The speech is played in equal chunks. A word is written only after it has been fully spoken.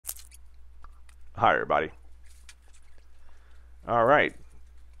Hi, everybody. All right.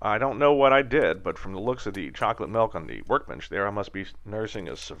 I don't know what I did, but from the looks of the chocolate milk on the workbench there, I must be nursing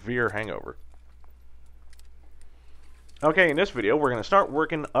a severe hangover. Okay, in this video, we're going to start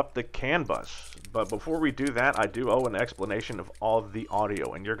working up the Canbus. But before we do that, I do owe an explanation of all of the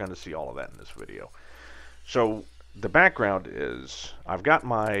audio, and you're going to see all of that in this video. So, the background is, I've got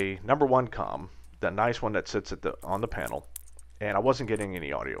my number one comm, the nice one that sits at on the panel, and I wasn't getting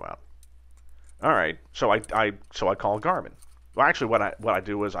any audio out. All right, so I call Garmin. Well, actually, what I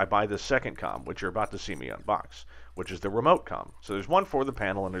do is I buy the second comm, which you're about to see me unbox, which is the remote comm. So there's one for the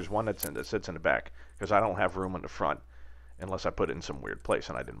panel, and there's one that sits in the back because I don't have room in the front unless I put it in some weird place,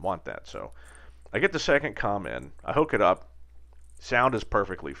 and I didn't want that. So I get the second comm in, I hook it up, sound is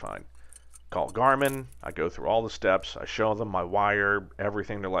perfectly fine. Call Garmin, I go through all the steps, I show them my wire,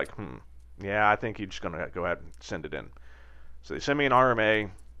 everything. They're like, yeah, I think you're just gonna go ahead and send it in. So they send me an RMA.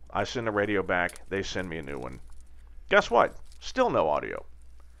 I send the radio back, they send me a new one. Guess what? Still no audio.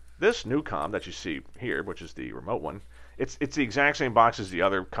 This new comm that you see here, which is the remote one, it's the exact same box as the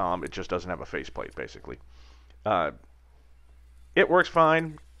other comm, it just doesn't have a faceplate, basically. It works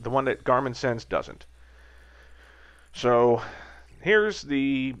fine, the one that Garmin sends doesn't. So, here's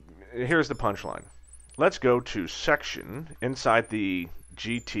the punchline. Let's go to section inside the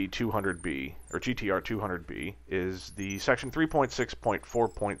GT200B, or GTR200B, is the section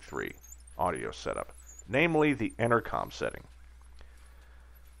 3.6.4.3 audio setup, namely the intercom setting.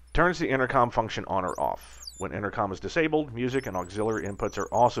 Turns the intercom function on or off. When intercom is disabled, music and auxiliary inputs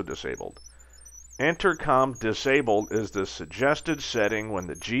are also disabled. Intercom disabled is the suggested setting when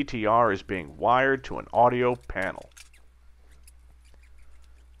the GTR is being wired to an audio panel.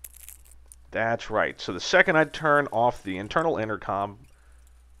 That's right. So the second I turn off the internal intercom,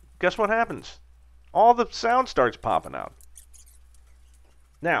 guess what happens? All the sound starts popping out.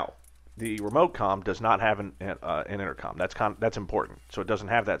 Now, the remote comm does not have an intercom. That's important. So it doesn't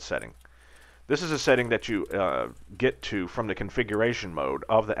have that setting. This is a setting that you get to from the configuration mode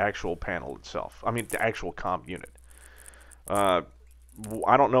of the actual panel itself. I mean, the actual comm unit. I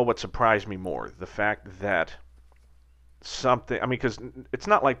don't know what surprised me more. The fact that something, I mean, because it's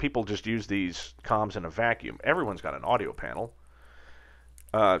not like people just use these comms in a vacuum. Everyone's got an audio panel.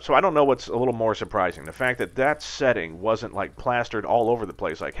 So I don't know what's a little more surprising. The fact that that setting wasn't like plastered all over the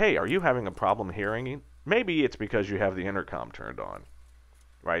place. Like, hey, are you having a problem hearing? Maybe it's because you have the intercom turned on,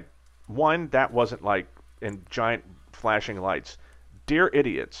 right? One, that wasn't like in giant flashing lights. Dear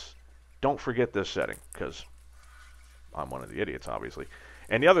idiots, don't forget this setting, because I'm one of the idiots, obviously.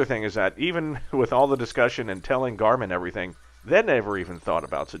 And the other thing is that even with all the discussion and telling Garmin everything, they never even thought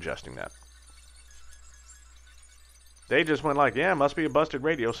about suggesting that. They just went like, yeah, must be a busted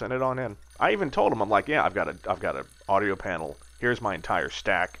radio, send it on in. I even told them, I'm like, yeah, I've got a audio panel. Here's my entire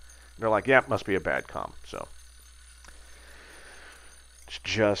stack. And they're like, yeah, must be a bad comm. So it's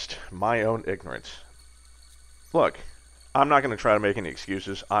just my own ignorance. Look, I'm not going to try to make any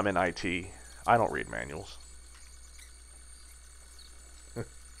excuses. I'm in IT. I don't read manuals.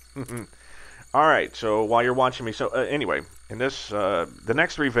 Alright, so while you're watching me, so anyway, in this, the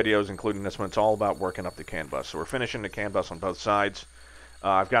next three videos, including this one, it's all about working up the Canbus. So we're finishing the Canbus on both sides.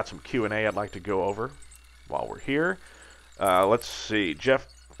 I've got some Q&A I'd like to go over while we're here. Let's see, Jeff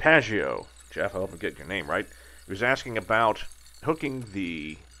Paggio. Jeff, I hope I get your name right. He was asking about hooking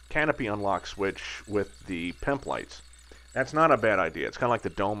the canopy unlock switch with the pimp lights. That's not a bad idea. It's kind of like the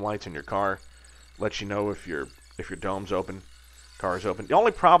dome lights in your car. Lets you know if your dome's open, car is open. The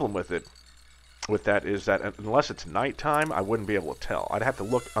only problem with that is that unless it's nighttime, I wouldn't be able to tell. I'd have to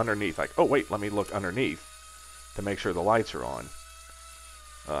look underneath, like, oh wait, let me look underneath to make sure the lights are on.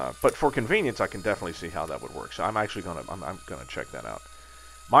 But for convenience, I can definitely see how that would work. So I'm actually gonna check that out.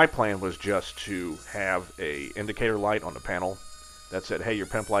 My plan was just to have a indicator light on the panel that said, hey, your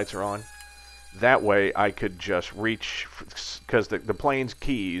pimp lights are on. That way I could just reach, because the plane's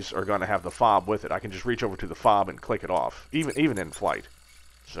keys are going to have the fob with it. I can just reach over to the fob and click it off, even in flight.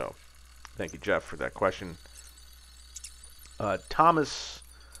 So, thank you, Jeff, for that question. Thomas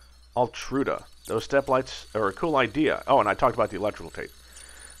Altruda. Those step lights are a cool idea. Oh, and I talked about the electrical tape.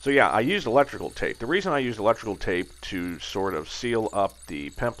 So yeah, I used electrical tape. The reason I used electrical tape to sort of seal up the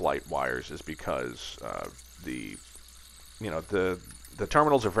pimp light wires is because the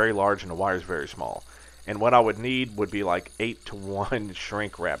terminals are very large and the wires very small. And what I would need would be like 8-to-1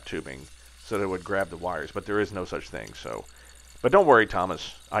 shrink wrap tubing so that it would grab the wires. But there is no such thing. So, but don't worry,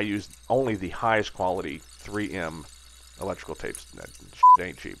 Thomas. I used only the highest quality 3M electrical tapes. That shit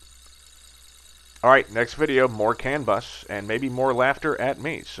ain't cheap. Alright, next video, more Canbus, and maybe more laughter at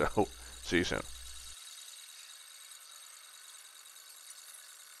me. So, see you soon.